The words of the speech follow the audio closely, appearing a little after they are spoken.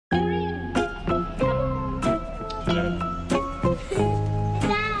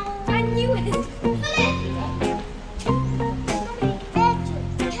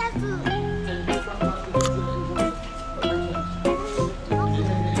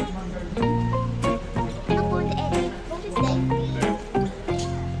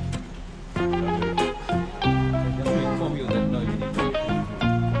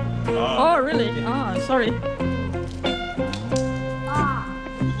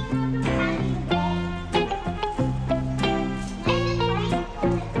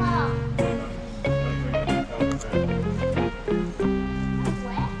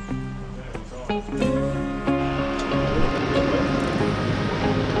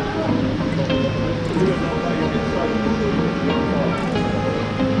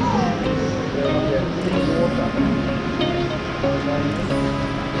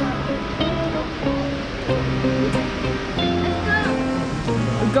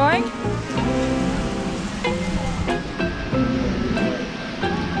going?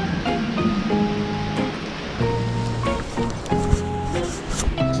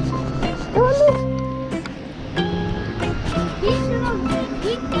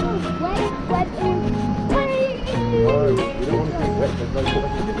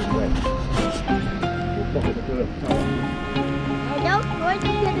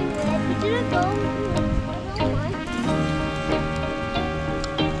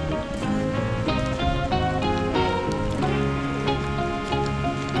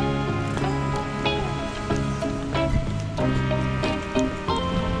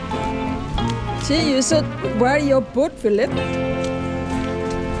 See, you should wear your boot, Philip.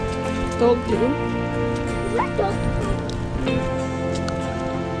 Told you.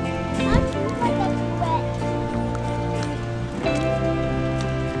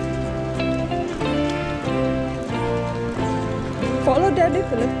 Follow Daddy,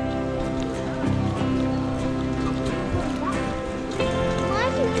 Philip.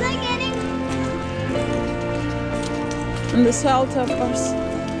 In the shelter first.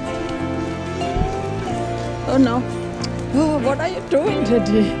 Oh no. Oh, what are you doing,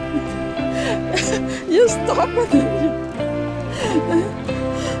 Daddy? You stop it.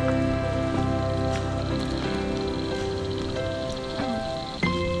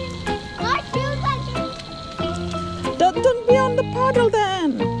 Don't be on the paddle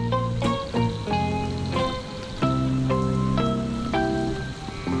then.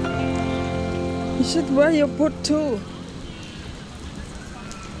 You should wear your boot too.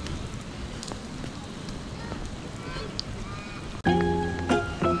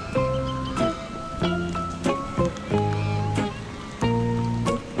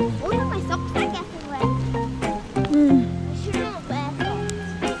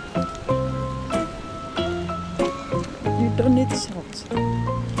 Don't need socks.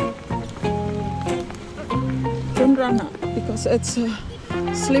 Don't run up because it's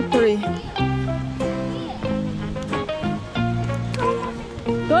slippery.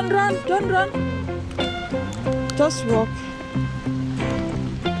 Don't run. Just walk.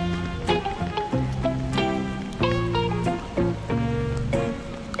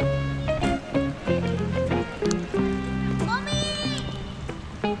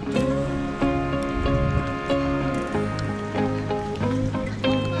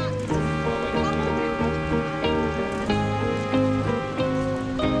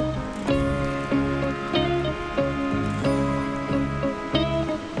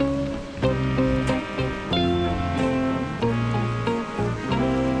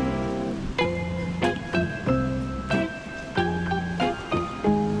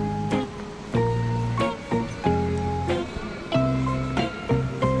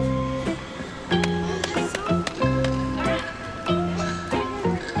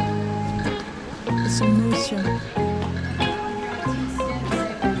 It's a museum.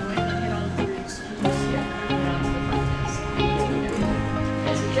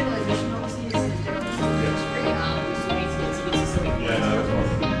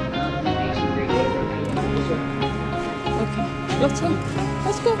 Okay, let's go.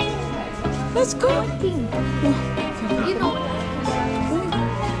 Let's go. You know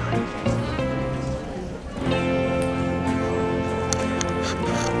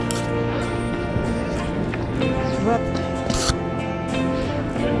what?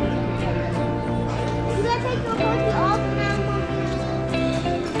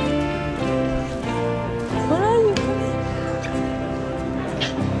 Where are you?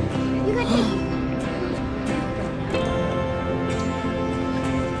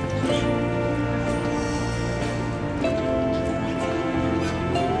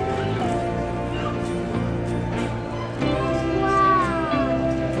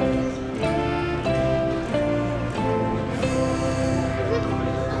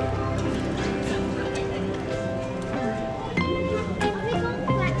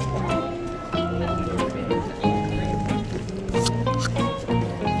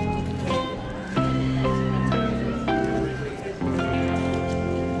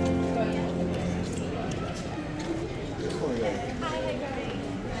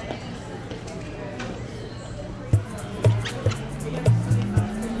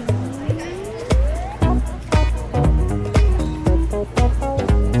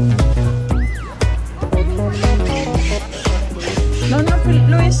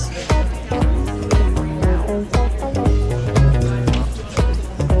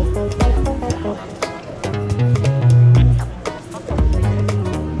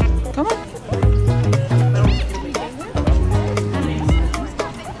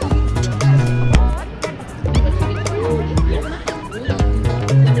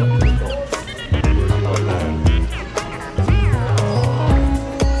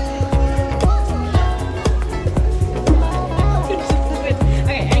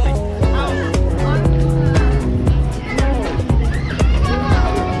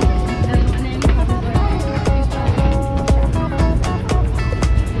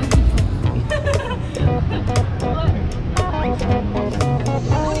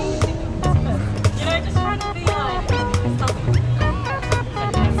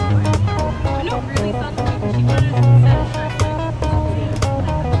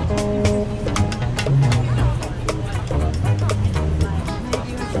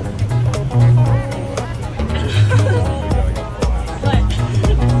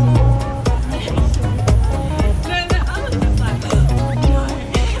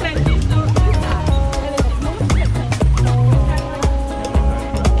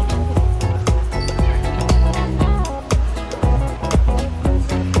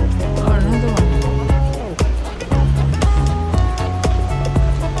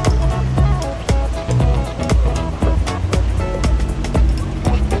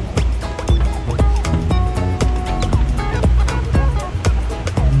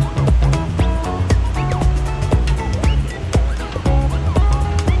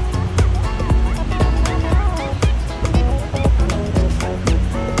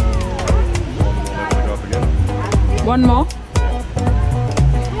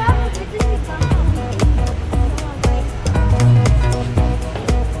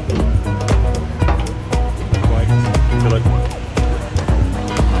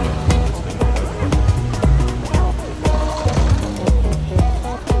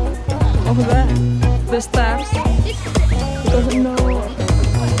 over there, the stairs. Because no,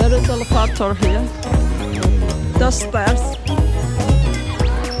 there is elevator here. The stairs.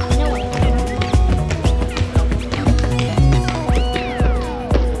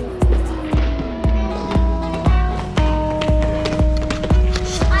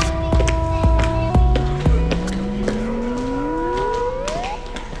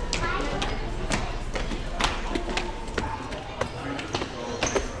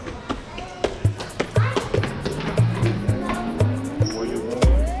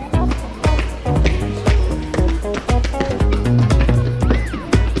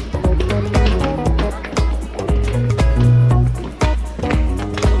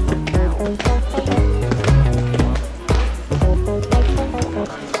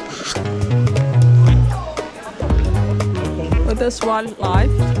 This wildlife,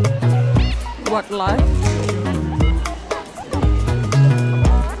 wildlife.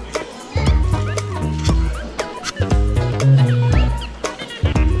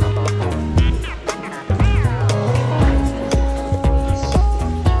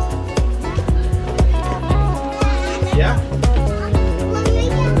 Yeah.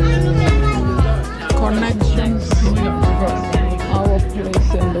 Connections, our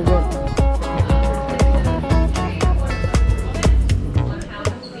place in the world.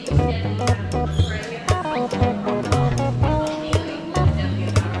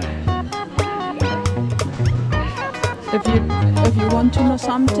 If you want to know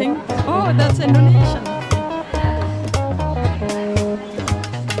something, oh, that's Indonesian.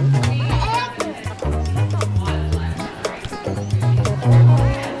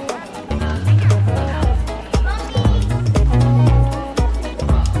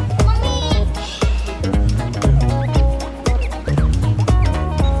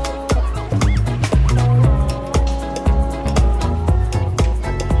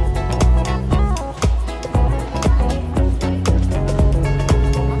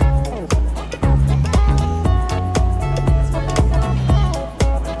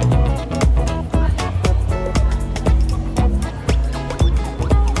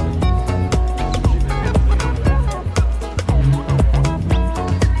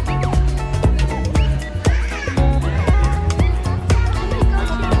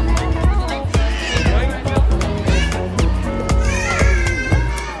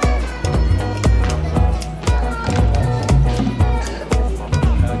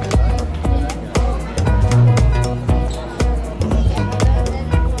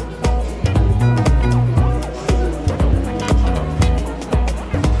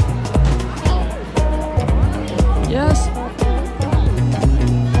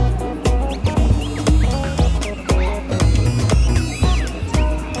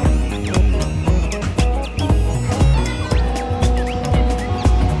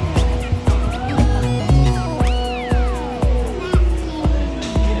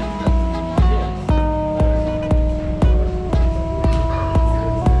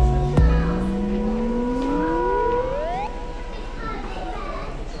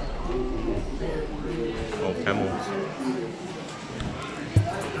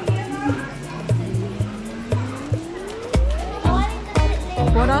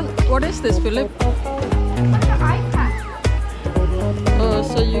 What is this, Philip? Oh,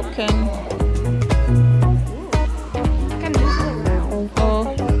 so you can.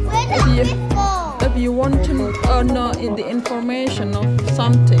 Oh, if you want to know in the information of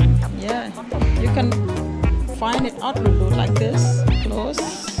something, yeah, you can find it out like this. Close.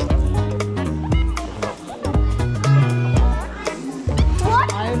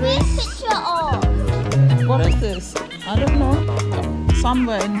 Iris. What is this? I don't know.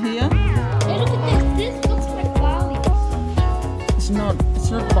 Somewhere in here. Hey, look at this. This looks like Bali. It's not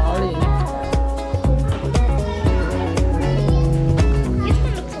Bali. This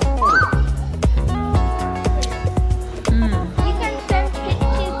one looks like Bali. You can send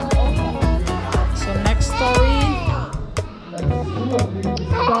pictures. So next story.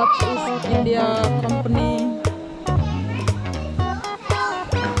 That is India company.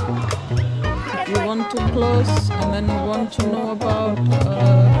 If you want to close and then you want to know about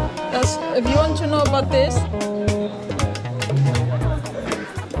if you want to know about this,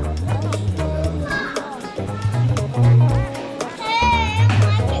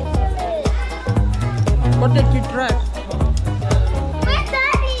 what did you drag? My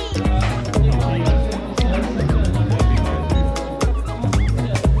daddy.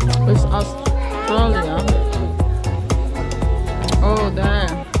 It's Australia. Oh, there.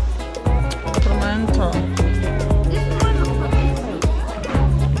 Toronto.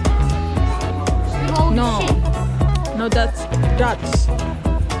 No, that's Dutch.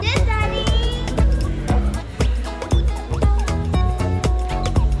 This daddy.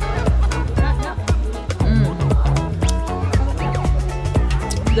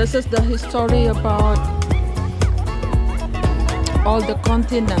 This is the history about all the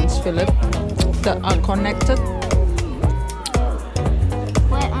continents, Philip, that are connected.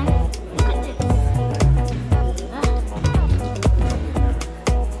 Wait, look at this.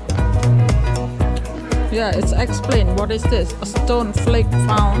 Yeah, it's explained. What is this? A stone flake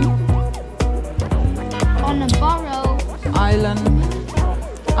found On a burrow. island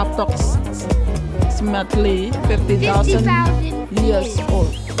approximately 50,000 years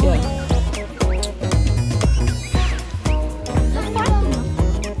old. Yeah.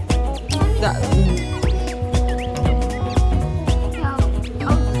 That,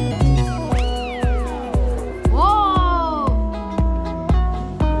 Whoa!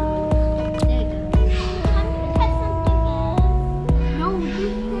 There you go. No,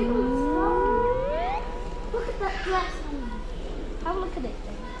 this table's strong. Look at that glass. Have a look at it.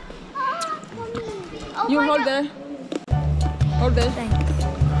 Oh, you my hold God. there. Hold there. Thanks.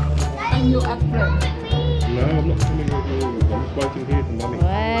 And you act play. No, I'm not coming with you. I'm just waiting here for Mummy.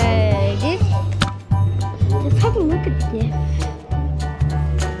 Wait, this. Just have a look at this.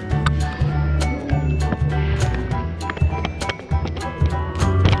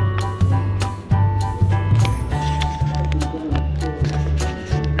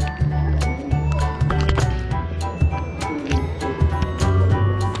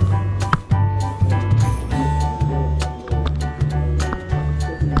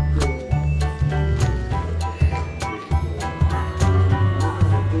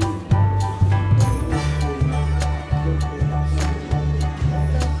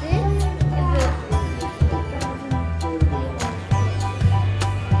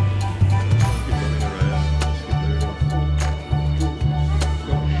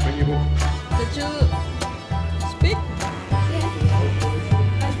 Bring your book. Did you speak?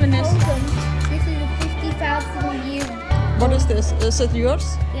 Finish. This is a 50,000 year. What is this? Is it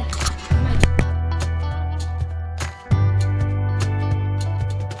yours?